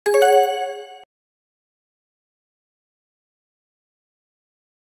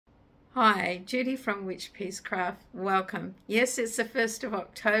Hi, Judy from Witchpeace Craft. Welcome. Yes, it's the 1st of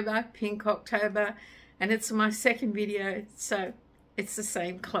October, Pink October, and it's my second video, so it's the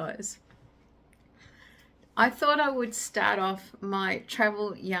same clothes. I thought I would start off my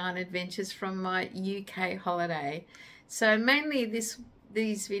travel yarn adventures from my UK holiday. So mainly these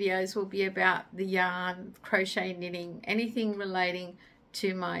videos will be about the yarn, crochet, knitting, anything relating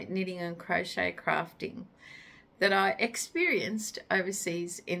to my knitting and crochet crafting that I experienced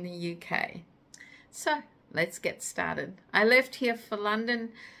overseas in the UK. So let's get started. I left here for London,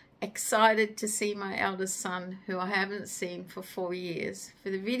 excited to see my eldest son, who I haven't seen for 4 years. For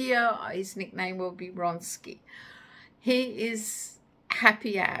the video, his nickname will be Ronsky. He is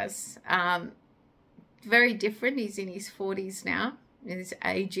happy as, very different. He's in his 40s now. He's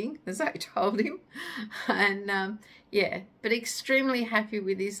aging, as I told him. And yeah, but extremely happy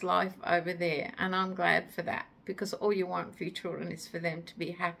with his life over there. And I'm glad for that, because all you want for your children is for them to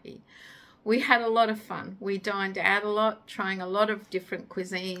be happy. We had a lot of fun. We dined out a lot, trying a lot of different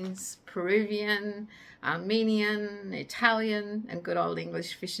cuisines, Peruvian, Armenian, Italian, and good old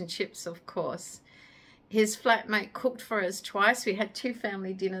English fish and chips, of course. His flatmate cooked for us twice. We had 2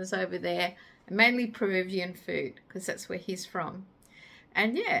 family dinners over there, mainly Peruvian food, because that's where he's from.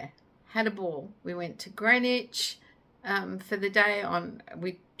 And yeah, had a ball. We went to Greenwich for the day.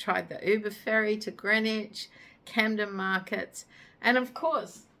 We tried the Uber ferry to Greenwich, Camden markets, and of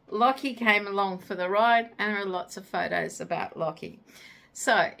course Lockie came along for the ride, and there are lots of photos about Lockie.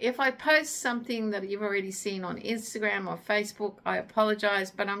 So if I post something that you've already seen on Instagram or Facebook, I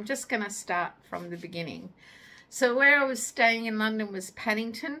apologize, but I'm just going to start from the beginning. So where I was staying in London was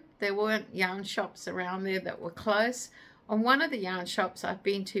Paddington. There weren't yarn shops around there that were close. And one of the yarn shops I've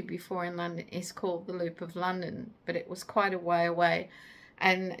been to before in London is called the Loop of London, but it was quite a way away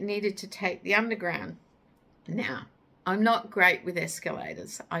and needed to take the underground. Now, I'm not great with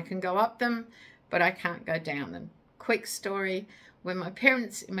escalators. I can go up them, but I can't go down them. Quick story, when my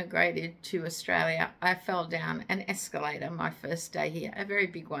parents immigrated to Australia, I fell down an escalator my first day here, a very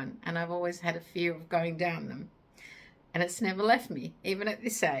big one, and I've always had a fear of going down them. And it's never left me, even at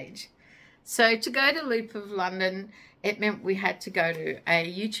this age. So to go to Loop of London, it meant we had to go to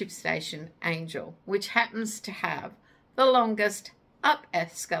a YouTube station, Angel, which happens to have the longest up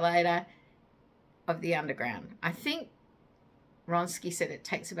escalator of the underground. I think Ronsky said it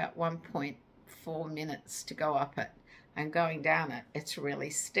takes about 1.4 minutes to go up it, and going down it, it's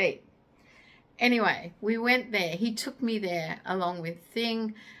really steep. Anyway, we went there. He took me there along with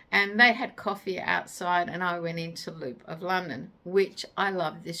Thing, and they had coffee outside, and I went into Loop of London, which I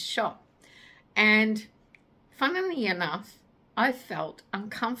love this shop. And funnily enough, I felt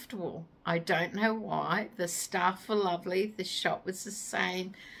uncomfortable. I don't know why. The staff were lovely. The shop was the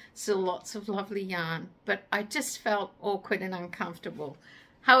same. Still lots of lovely yarn. But I just felt awkward and uncomfortable.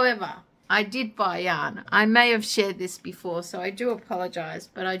 However, I did buy yarn. I may have shared this before, so I do apologize,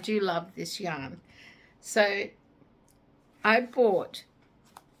 but I do love this yarn. So I bought,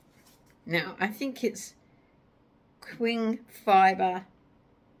 now I think it's Queen Fibre,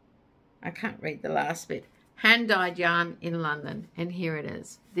 I can't read the last bit, hand-dyed yarn in London, and here it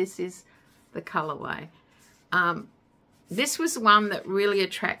is. This is the colorway. This was one that really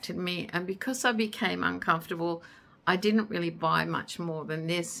attracted me, and because I became uncomfortable, I didn't really buy much more than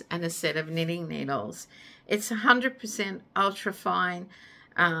this and a set of knitting needles. It's 100% ultrafine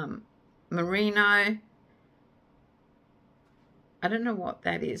merino. I don't know what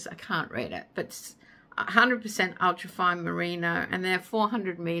that is. I can't read it, but it's 100% ultrafine merino, and they're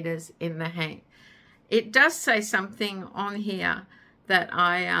 400 meters in the hang. It does say something on here that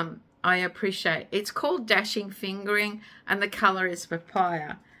I appreciate. It's called Dashing Fingering, and the color is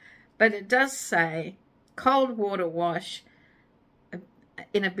papaya, but it does say cold water wash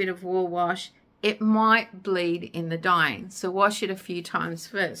in a bit of wool wash. It might bleed in the dyeing, so wash it a few times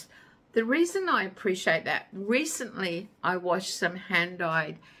first. The reason I appreciate that, recently I washed some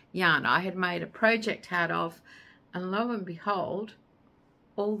hand-dyed yarn I had made a project hat of, and lo and behold,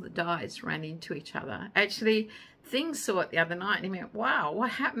 all the dyes ran into each other. Actually, Thing saw it the other night and he went, wow,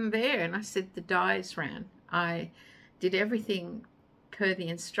 what happened there? And I said, the dyes ran. I did everything per the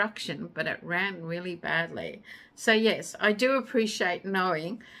instruction, but it ran really badly. So yes, I do appreciate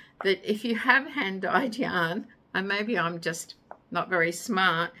knowing that if you have hand-dyed yarn, and maybe I'm just not very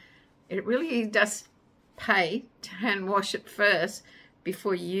smart, it really does pay to hand wash it first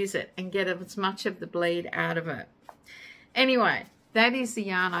before you use it and get as much of the bleed out of it. Anyway, that is the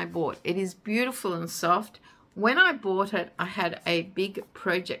yarn I bought. It is beautiful and soft. When I bought it, I had a big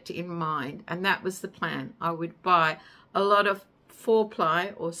project in mind, and that was the plan. I would buy a lot of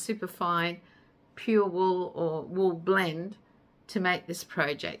 4-ply or superfine pure wool or wool blend to make this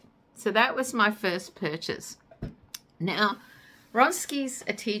project. So that was my first purchase. Now, Ronski's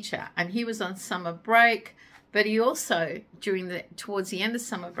a teacher and he was on summer break, but he also, towards the end of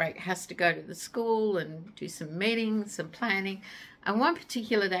summer break, has to go to the school and do some meetings and planning. And one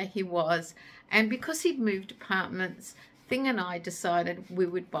particular day he was, and because he'd moved apartments, Thing and I decided we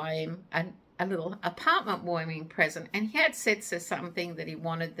would buy him a little apartment warming present. And he had said something that he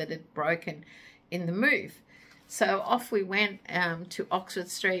wanted that had broken in the move. So off we went to Oxford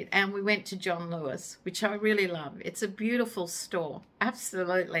Street, and we went to John Lewis, which I really love. It's a beautiful store,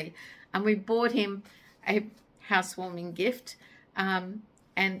 absolutely. And we bought him a housewarming gift. And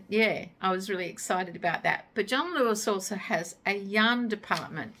yeah, I was really excited about that. But John Lewis also has a yarn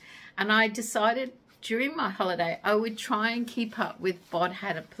department. And I decided during my holiday, I would try and keep up with Bod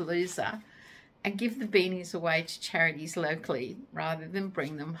Hatapalooza and give the beanies away to charities locally rather than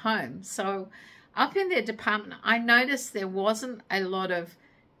bring them home. So up in their department, I noticed there wasn't a lot of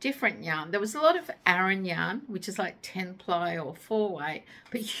different yarn. There was a lot of Aran yarn, which is like 10 ply or 4-way,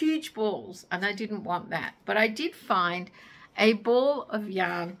 but huge balls, and I didn't want that. But I did find a ball of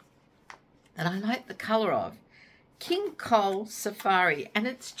yarn that I like the color of, King Cole Safari, and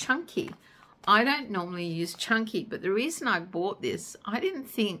it's chunky. I don't normally use chunky, but the reason I bought this, I didn't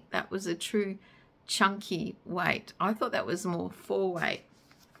think that was a true chunky weight. I thought that was more 4-weight.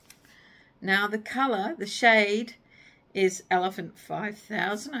 Now the color, the shade is Elephant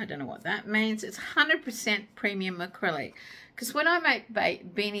 5000. I don't know what that means. It's 100% premium acrylic. Because when I make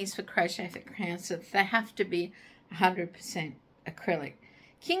beanies for Crochet Hat Cairns, they have to be 100% acrylic.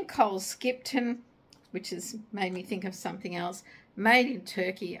 King Cole Skipton, which has made me think of something else, made in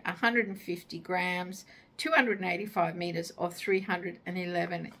Turkey, 150 grams, 285 meters, or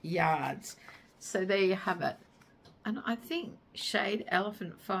 311 yards. So there you have it. And I think shade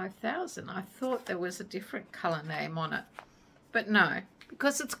Elephant 5000. I thought there was a different color name on it, but no,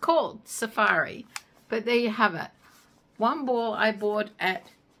 because it's called Safari. But there you have it. One ball I bought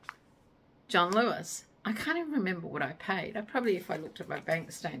at John Lewis. I can't even remember what I paid. If I looked at my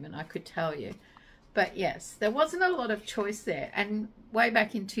bank statement, I could tell you. But yes, there wasn't a lot of choice there. And way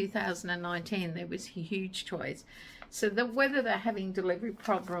back in 2019, there was a huge choice. So whether they're having delivery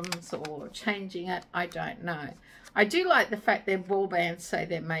problems or changing it, I don't know. I do like the fact their ball bands say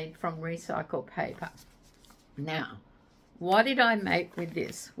they're made from recycled paper. Now, what did I make with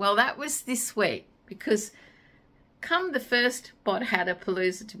this? Well, that was this week, because come the first Bod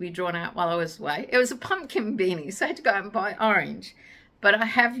Hatapalooza to be drawn out while I was away, it was a pumpkin beanie, so I had to go out and buy orange. But I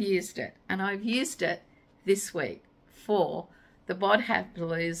have used it, and I've used it this week for the Bod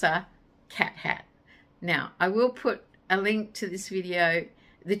Hatapalooza cat hat. Now, I will put a link to this video,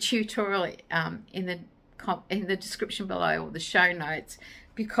 the tutorial, in the description below, or the show notes,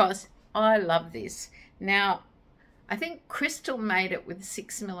 because I love this. Now, I think Crystal made it with a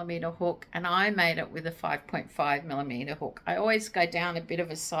 6mm hook, and I made it with a 5.5mm hook. I always go down a bit of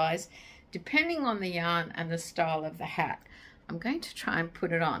a size, depending on the yarn and the style of the hat. I'm going to try and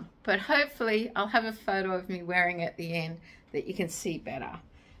put it on, but hopefully I'll have a photo of me wearing it at the end that you can see better.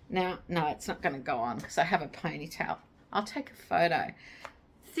 Now, no, it's not going to go on because I have a ponytail. I'll take a photo.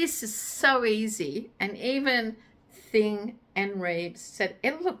 This is so easy, and even Thing and Reeves said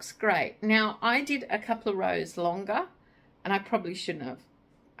it looks great. Now, I did a couple of rows longer, and I probably shouldn't have.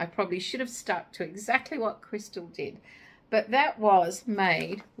 I probably should have stuck to exactly what Crystal did, but that was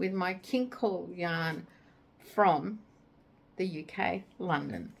made with my King Cole yarn from the UK,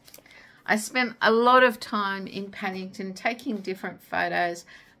 London. I spent a lot of time in Paddington taking different photos,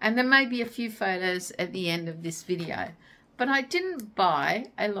 and there may be a few photos at the end of this video. But I didn't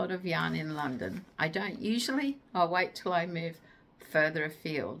buy a lot of yarn in London. I don't usually. I'll wait till I move further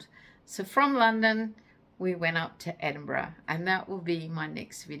afield. So from London, we went up to Edinburgh, and that will be my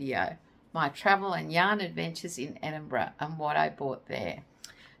next video. My travel and yarn adventures in Edinburgh and what I bought there.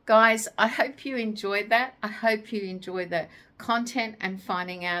 Guys, I hope you enjoyed that. I hope you enjoyed the content and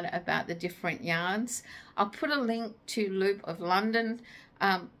finding out about the different yarns. I'll put a link to Loop of London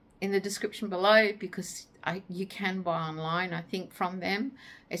in the description below, because you can buy online, I think, from them.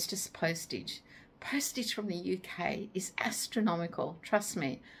 It's just postage. Postage from the UK is astronomical. Trust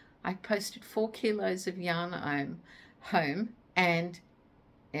me. I posted 4 kilos of yarn home, and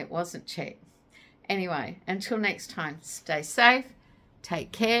it wasn't cheap. Anyway, until next time, stay safe,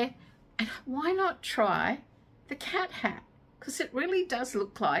 take care, and why not try the cat hat? Because it really does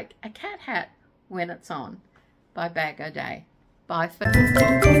look like a cat hat when it's on. By Bag O' Day. Bye for